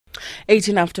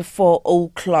18 after 4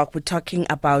 o'clock. We're talking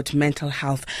about mental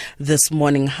health this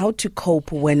morning, how to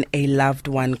cope when a loved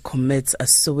one commits a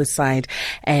suicide.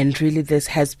 And really, this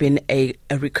has been a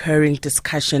recurring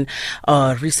discussion.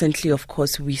 Recently, of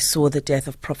course, we saw the death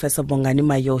of Professor Bongani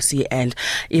Mayosi, and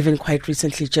even quite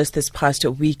recently, just this past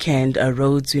weekend, a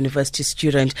Rhodes University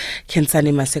student,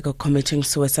 Kensani Maseko, committing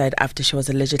suicide after she was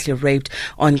allegedly raped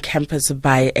on campus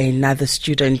by another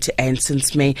student. And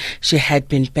since May, she had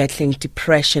been battling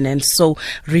depression. And so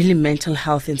really mental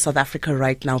health in South Africa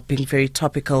right now being very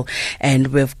topical. And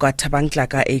we've got Thabang,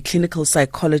 Tlaka, a clinical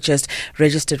psychologist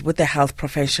registered with the Health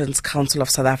Professions Council of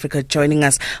South Africa, joining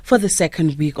us for the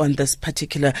second week on this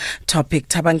particular topic.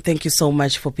 Thabang, thank you so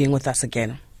much for being with us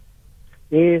again.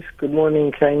 Yes, good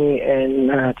morning, Kanye,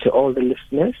 and to all the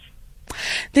listeners.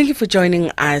 Thank you for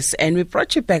joining us, and we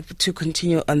brought you back to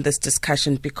continue on this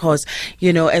discussion because,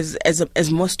 you know, as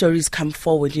more stories come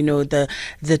forward, you know, the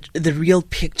real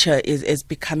picture is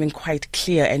becoming quite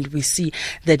clear, and we see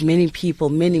that many people,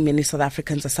 many South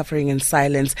Africans are suffering in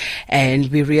silence, and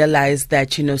we realize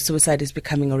that, you know, suicide is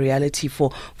becoming a reality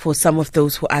for some of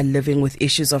those who are living with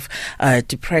issues of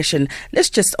depression. Let's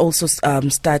just also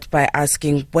start by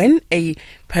asking, when a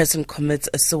person commits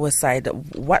a suicide,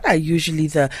 what are usually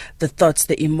the thoughts,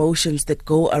 the emotions that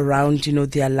go around, you know,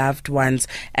 their loved ones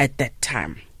at that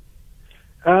time?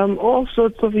 All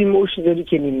sorts of emotions that you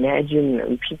can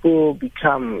imagine. People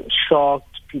become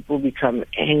shocked, people become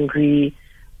angry,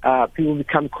 people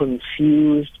become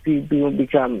confused, people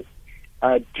become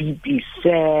deeply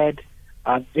sad,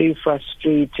 very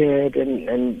frustrated,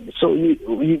 and so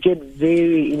you get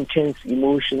very intense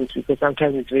emotions because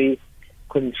sometimes it's very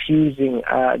confusing.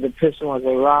 The person was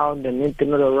around and then they're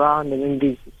not around, and then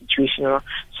there's the situation around.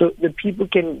 So the people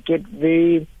can get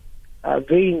very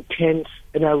intense,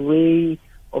 an array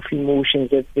of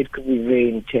emotions that could be very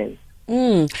intense.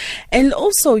 And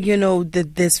also, you know,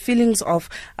 there's feelings of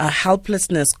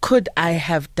helplessness. Could I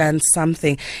have done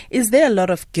something? Is there a lot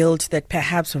of guilt that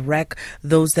perhaps wreck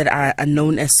those that are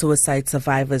known as suicide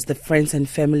survivors, the friends and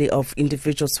family of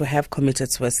individuals who have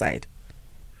committed suicide?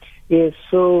 Yes,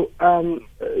 so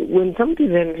when somebody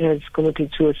then has committed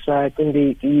suicide, then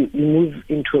you move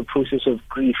into a process of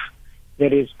grief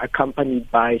that is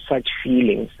accompanied by such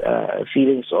feelings.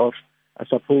 Feelings of, I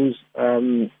suppose,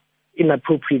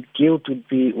 inappropriate guilt would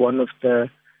be one of the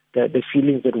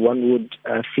feelings that one would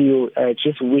feel,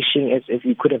 just wishing as if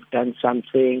you could have done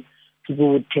something.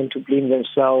 People would tend to blame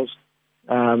themselves,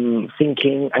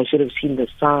 thinking, I should have seen the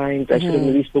signs, I should have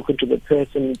maybe spoken to the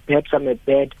person, perhaps I'm a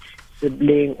bad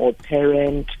sibling or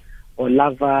parent or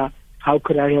lover. How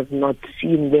could I have not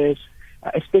seen this?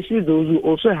 Especially those who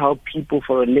also help people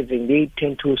for a living, they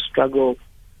tend to struggle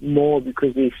more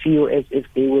because they feel as if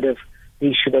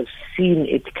they should have seen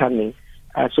it coming.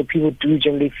 So people do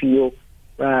generally feel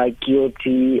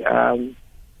guilty and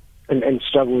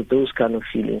struggle with those kind of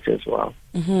feelings as well.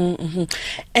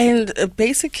 And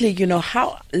basically, you know,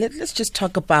 let's just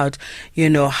talk about, you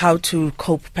know, how to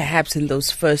cope perhaps in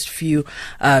those first few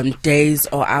days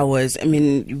or hours. I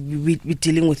mean, we're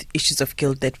dealing with issues of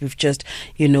guilt that we've just,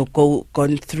 you know,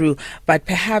 gone through. But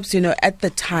perhaps, you know, at the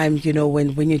time, you know,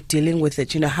 when you're dealing with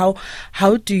it, you know,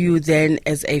 how do you then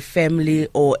as a family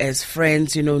or as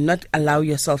friends, you know, not allow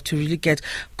yourself to really get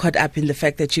caught up in the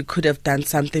fact that you could have done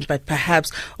something, but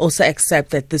perhaps also accept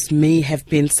that this may have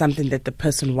been something that the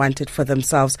person wanted for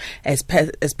themselves, as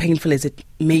painful as it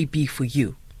may be for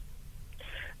you?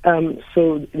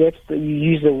 So you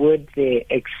use the word there,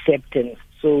 acceptance.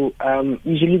 So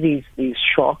usually there's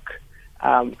shock,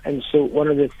 and so one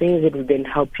of the things that would then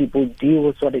help people deal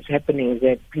with what is happening is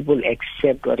that people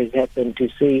accept what has happened, to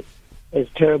say, as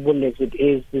terrible as it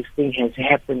is, this thing has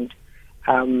happened.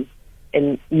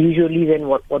 And usually then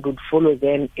what would follow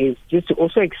then is just to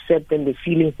also accept then the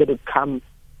feelings that would come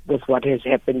with what has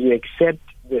happened. You accept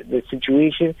the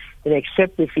situation and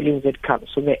accept the feelings that come.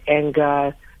 So the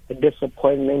anger, the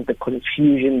disappointment, the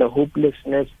confusion, the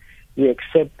hopelessness, you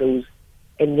accept those.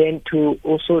 And then to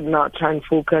also now try and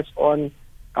focus on,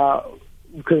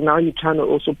 because now you're trying to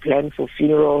also plan for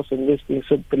funerals and this thing,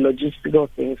 so the logistical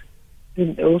things.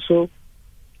 And also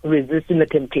resisting the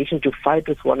temptation to fight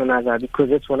with one another, because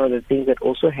that's one of the things that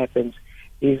also happens,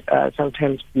 is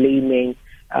sometimes blaming.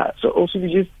 So also to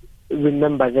just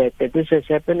remember that this has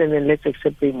happened, and then let's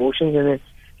accept the emotions, and then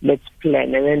let's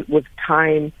plan. And then with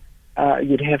time,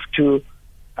 you'd have to,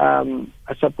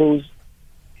 I suppose,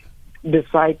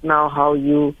 decide now how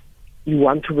you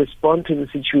want to respond to the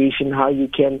situation, how you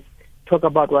can talk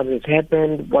about what has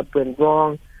happened, what went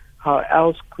wrong, how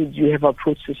else could you have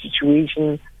approached the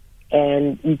situation,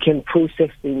 and you can process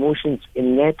the emotions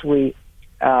in that way.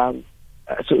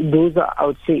 So those are, I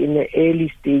would say, in the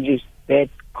early stages, that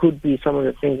could be some of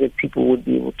the things that people would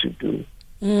be able to do.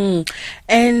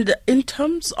 And in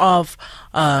terms of,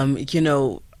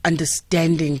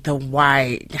 understanding the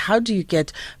why, how do you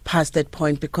get past that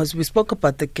point? Because we spoke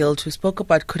about the guilt, we spoke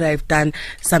about could I have done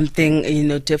something,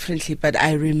 differently, but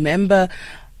I remember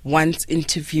once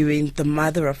interviewing the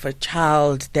mother of a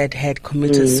child that had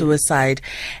committed suicide,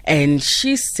 and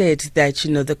she said that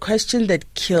the question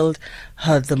that killed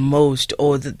her the most,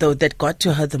 or that got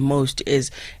to her the most, is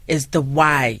the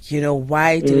why.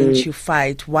 Why didn't you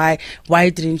fight? Why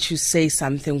didn't you say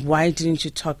something? Why didn't you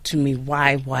talk to me?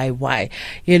 Why?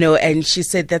 And she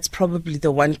said that's probably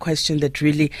the one question that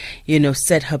really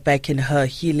set her back in her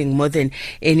healing more than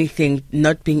anything,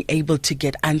 not being able to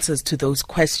get answers to those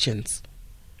questions.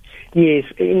 Yes,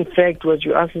 in fact, what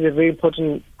you asked is a very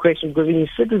important question, because when you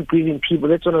sit with grieving people,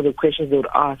 that's one of the questions they would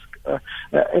ask.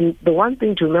 And the one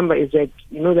thing to remember is that,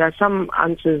 there are some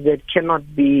answers that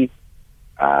cannot be,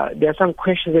 there are some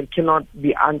questions that cannot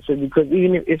be answered, because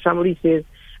even if somebody says,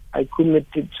 I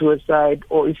committed suicide,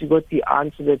 or if you got the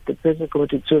answer that the person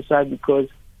committed suicide because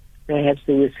perhaps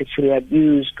they were sexually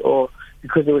abused or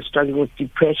because they were struggling with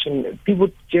depression, people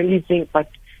generally think, but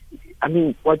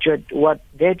what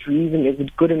that reason, is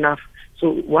it good enough? So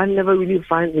one never really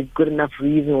finds a good enough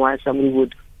reason why somebody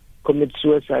would commit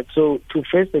suicide. So to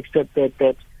first accept that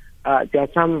there are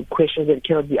some questions that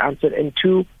cannot be answered, and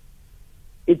two,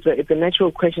 it's a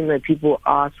natural question that people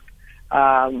ask,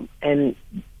 and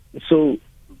so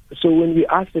when we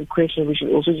ask that question, we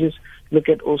should also just look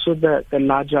at also the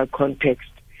larger context.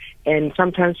 And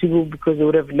sometimes people, because they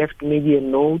would have left maybe a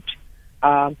note.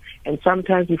 And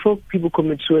sometimes before people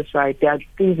commit suicide, there are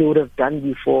things they would have done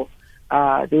before.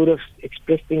 They would have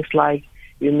expressed things like,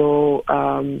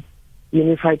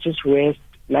 if I just rest,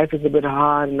 life is a bit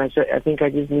hard, and I think I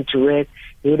just need to rest.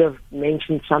 They would have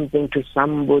mentioned something to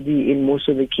somebody in most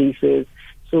of the cases.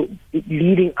 So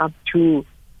leading up to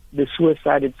the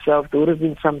suicide itself, there would have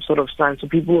been some sort of sign. So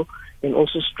people can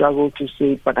also struggle to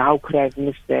say, but how could I have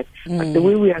missed that? But the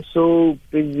way we are so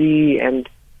busy and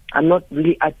are not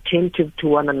really attentive to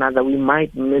one another, we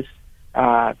might miss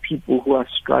people who are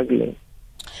struggling.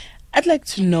 I'd like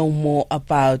to know more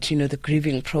about, the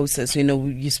grieving process.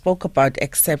 You spoke about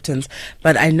acceptance,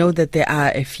 but I know that there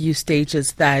are a few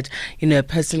stages that, a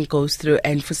person goes through.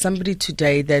 And for somebody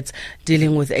today that's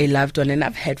dealing with a loved one, and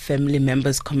I've had family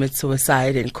members commit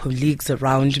suicide and colleagues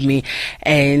around me,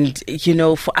 and,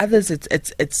 for others,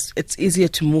 it's easier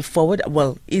to move forward.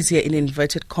 Well, easier in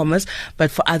inverted commas,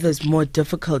 but for others more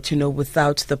difficult,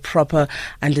 without the proper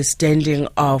understanding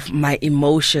of my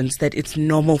emotions, that it's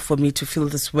normal for me to feel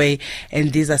this way.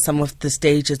 And these are some of the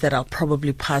stages that I'll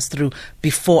probably pass through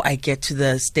before I get to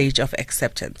the stage of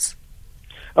acceptance.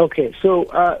 Okay, so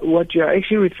what you're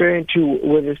actually referring to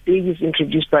were the stages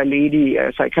introduced by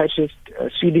a psychiatrist, a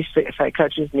Swedish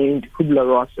psychiatrist named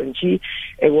Kubler-Ross, and she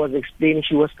was explaining,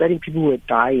 she was studying people who were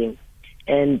dying.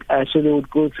 And so they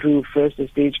would go through first the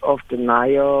stage of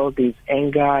denial, there's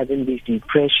anger, then there's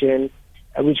depression,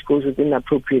 which goes with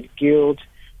inappropriate guilt,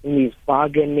 then there's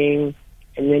bargaining,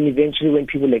 and then eventually when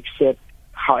people accept.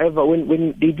 However,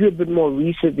 when they do a bit more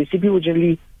research, they see people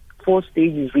generally 4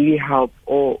 stages really help,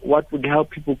 or what would help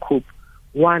people cope.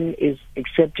 1 is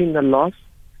accepting the loss.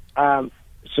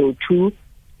 So 2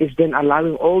 is then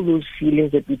allowing all those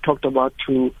feelings that we talked about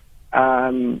to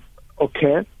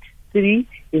occur. 3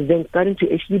 is then starting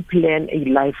to actually plan a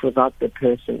life without the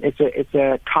person. It's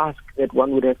a task that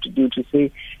one would have to do, to say,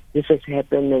 this has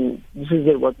happened and this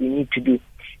is what we need to do.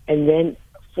 And then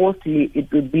fourthly,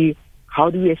 it would be, how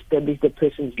do we establish the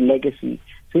person's legacy?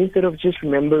 So instead of just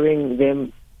remembering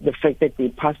them, the fact that they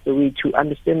passed away, to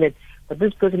understand that but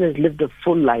this person has lived a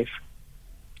full life,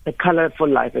 a colorful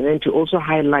life, and then to also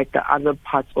highlight the other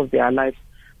parts of their life.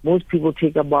 Most people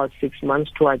take about 6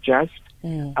 months to adjust,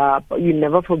 but you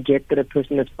never forget that a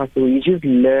person has passed away. You just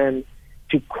learn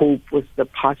to cope with the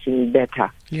passing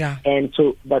better. Yeah. And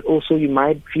so, but also you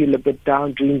might feel a bit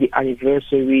down during the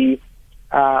anniversary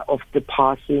of the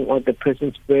passing or the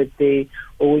person's birthday,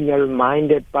 or when you're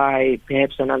reminded by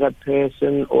perhaps another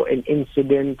person or an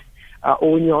incident,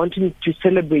 or when you're wanting to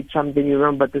celebrate something, you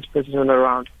remember this person's not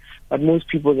around. But most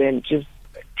people then just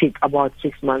take about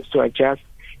 6 months to adjust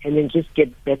and then just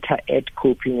get better at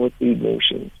coping with the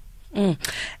emotions.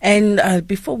 And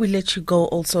before we let you go,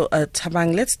 also,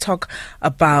 Thabang, let's talk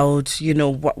about,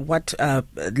 what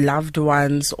loved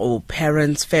ones or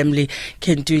parents, family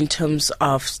can do in terms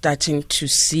of starting to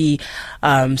see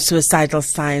suicidal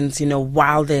signs,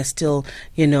 while they're still,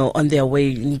 on their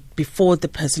way, before the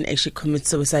person actually commits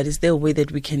suicide. Is there a way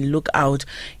that we can look out,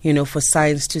 for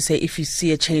signs to say, if you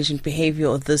see a change in behavior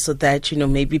or this or that,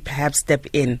 maybe perhaps step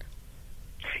in?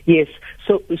 Yes.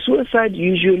 So suicide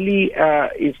usually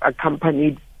is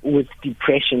accompanied with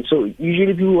depression. So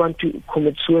usually people want to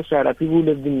commit suicide are people who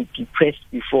have been depressed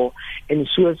before, and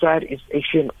suicide is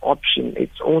actually an option.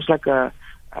 It's almost like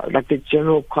like the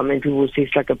general comment people will say,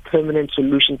 it's like a permanent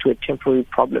solution to a temporary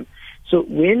problem. So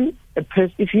when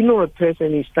if you know a person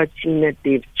and you start seeing that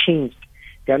they've changed,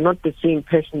 they're not the same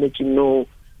person that you know,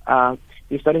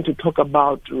 they're starting to talk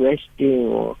about resting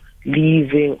or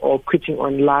leaving or quitting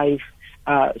on life.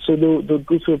 So they'll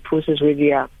go through a process where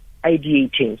they are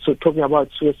ideating, so talking about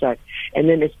suicide. And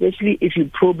then especially if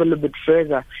you probe a little bit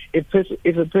further, if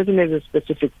a person has a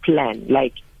specific plan,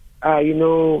 like,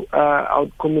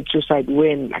 I'll commit suicide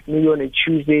when, like maybe on a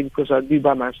Tuesday because I'll be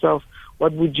by myself,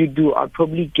 what would you do? I'll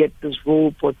probably get this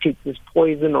rope or take this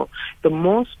poison. Or the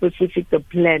more specific the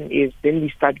plan is, then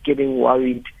we start getting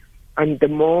worried. And the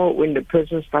more when the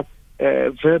person starts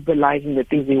verbalizing the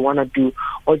things they want to do,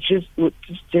 or just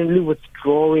generally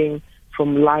withdrawing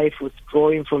from life,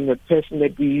 withdrawing from the person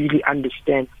that we usually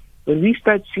understand. When we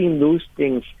start seeing those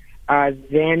things,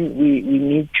 then we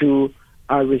need to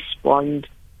respond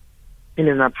in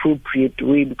an appropriate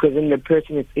way, because then the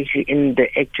person is actually in the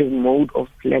active mode of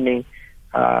planning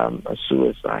a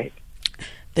suicide.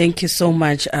 Thank you so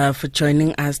much for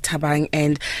joining us, Thabang.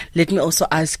 And let me also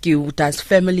ask you, does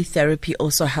family therapy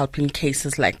also help in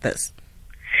cases like this?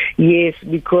 Yes,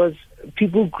 because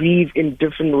people grieve in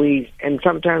different ways, and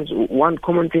sometimes one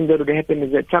common thing that would happen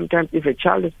is that sometimes if a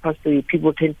child has passed away,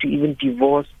 people tend to even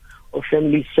divorce or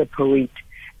families separate.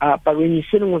 But when you're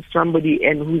sitting with somebody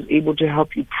and who's able to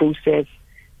help you process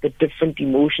the different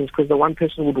emotions, because the one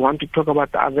person would want to talk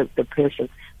about the person,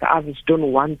 the others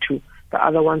don't want to. The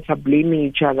other ones are blaming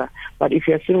each other. But if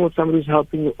you're sitting with somebody who's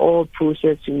helping you all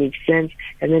process, to make sense,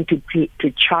 and then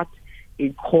to chart a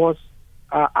course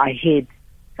ahead,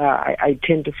 I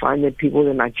tend to find that people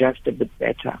then adjust a bit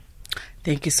better.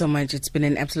 Thank you so much. It's been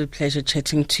an absolute pleasure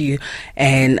chatting to you,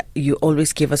 and you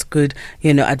always give us good,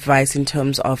 advice in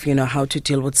terms of, how to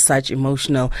deal with such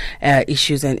emotional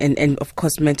issues, and of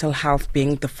course mental health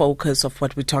being the focus of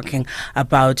what we're talking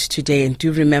about today. And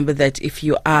do remember that if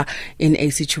you are in a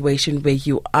situation where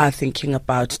you are thinking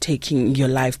about taking your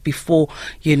life, before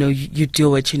you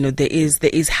do it, there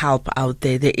is help out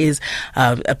there. There is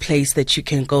a place that you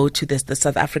can go to. There's the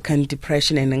South African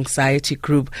Depression and Anxiety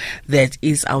Group that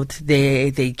is out there.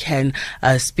 They can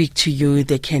speak to you,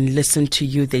 they can listen to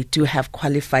you. They do have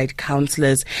qualified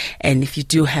counselors, and if you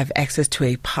do have access to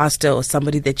a pastor or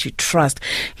somebody that you trust,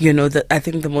 that I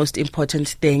think the most important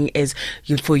thing is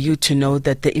for you to know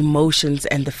that the emotions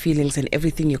and the feelings and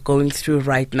everything you're going through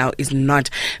right now is not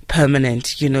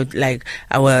permanent. Like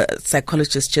our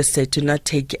psychologist just said, do not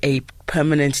take a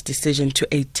permanent decision to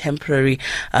a temporary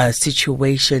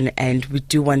situation. And we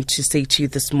do want to say to you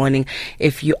this morning,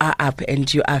 if you are up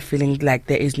and you are feeling like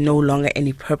there is no longer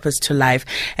any purpose to life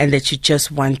and that you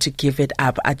just want to give it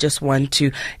up, I just want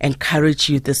to encourage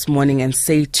you this morning and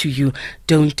say to you,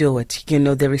 don't do it.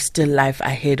 There is still life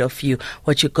ahead of you.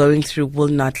 What you're going through will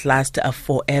not last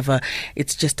forever.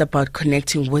 It's just about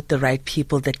connecting with the right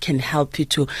people that can help you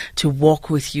to walk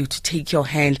with you, to take your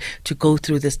hand, to go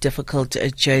through this difficult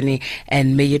journey.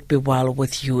 And may it be well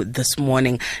with you this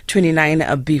morning.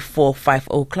 29 before 5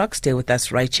 o'clock. Stay with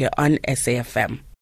us right here on SAFM.